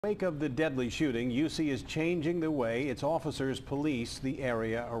Wake of the deadly shooting, UC is changing the way its officers police the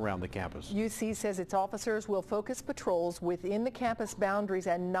area around the campus. UC says its officers will focus patrols within the campus boundaries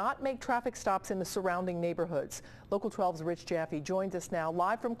and not make traffic stops in the surrounding neighborhoods. Local 12's Rich Jaffe joins us now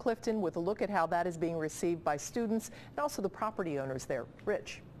live from Clifton with a look at how that is being received by students and also the property owners there.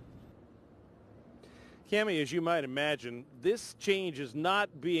 Rich. Cammie, as you might imagine, this change is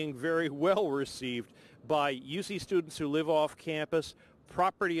not being very well received by UC students who live off campus,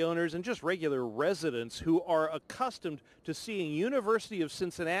 property owners, and just regular residents who are accustomed to seeing University of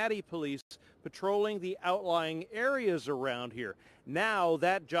Cincinnati police patrolling the outlying areas around here. Now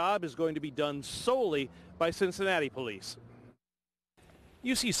that job is going to be done solely by Cincinnati police.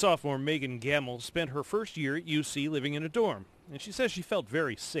 UC sophomore Megan Gamel spent her first year at UC living in a dorm, and she says she felt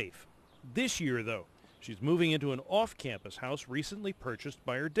very safe. This year, though, she's moving into an off-campus house recently purchased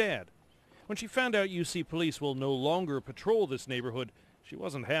by her dad. When she found out UC police will no longer patrol this neighborhood, she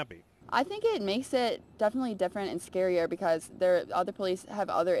wasn't happy. I think it makes it definitely different and scarier because other police have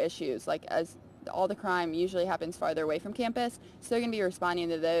other issues, like as all the crime usually happens farther away from campus, so they're going to be responding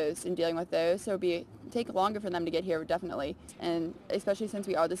to those and dealing with those, so it'll take longer for them to get here, definitely, and especially since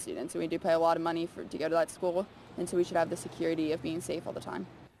we are the students and we do pay a lot of money to go to that school, and so we should have the security of being safe all the time.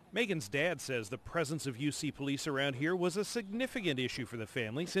 Megan's dad says the presence of UC police around here was a significant issue for the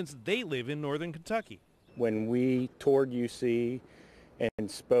family since they live in northern Kentucky. When we toured UC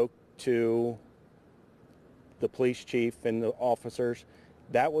and spoke to the police chief and the officers,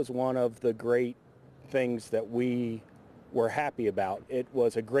 that was one of the great things that we were happy about. It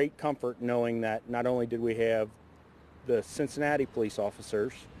was a great comfort knowing that not only did we have the Cincinnati police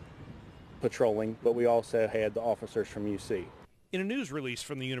officers patrolling, but we also had the officers from UC. In a news release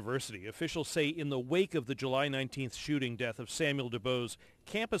from the university, officials say in the wake of the July 19th shooting death of Samuel DuBose,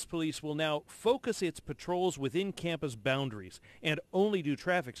 campus police will now focus its patrols within campus boundaries and only do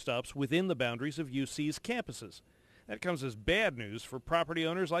traffic stops within the boundaries of UC's campuses. That comes as bad news for property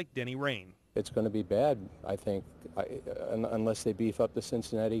owners like Denny Rehn. It's going to be bad, I think, unless they beef up the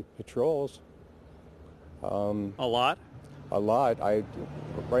Cincinnati patrols. A lot? A lot.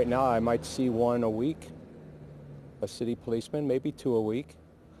 Right now I might see one a week. A city policeman, maybe two a week,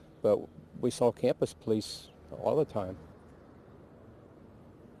 but we saw campus police all the time.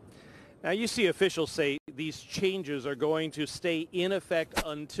 Now, UC officials say these changes are going to stay in effect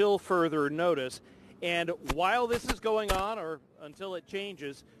until further notice. And while this is going on, or until it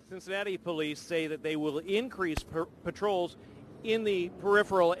changes, Cincinnati police say that they will increase patrols in the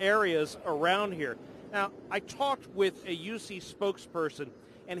peripheral areas around here. Now, I talked with a UC spokesperson,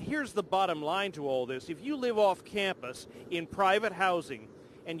 and here's the bottom line to all this. If you live off campus in private housing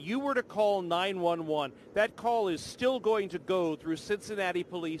and you were to call 911, that call is still going to go through Cincinnati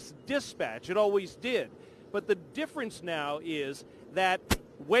Police Dispatch. It always did. But the difference now is that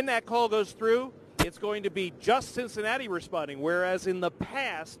when that call goes through, it's going to be just Cincinnati responding, whereas in the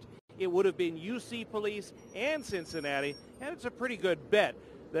past it would have been UC Police and Cincinnati, and it's a pretty good bet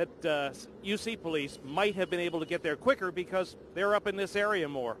that UC police might have been able to get there quicker because they're up in this area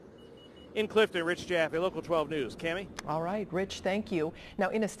more. In Clifton, Rich Jaffe, Local 12 News. Cammie? All right, Rich, thank you. Now,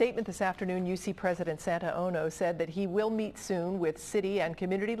 in a statement this afternoon, UC President Santa Ono said that he will meet soon with city and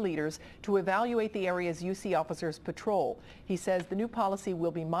community leaders to evaluate the areas UC officers patrol. He says the new policy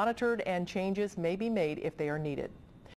will be monitored and changes may be made if they are needed.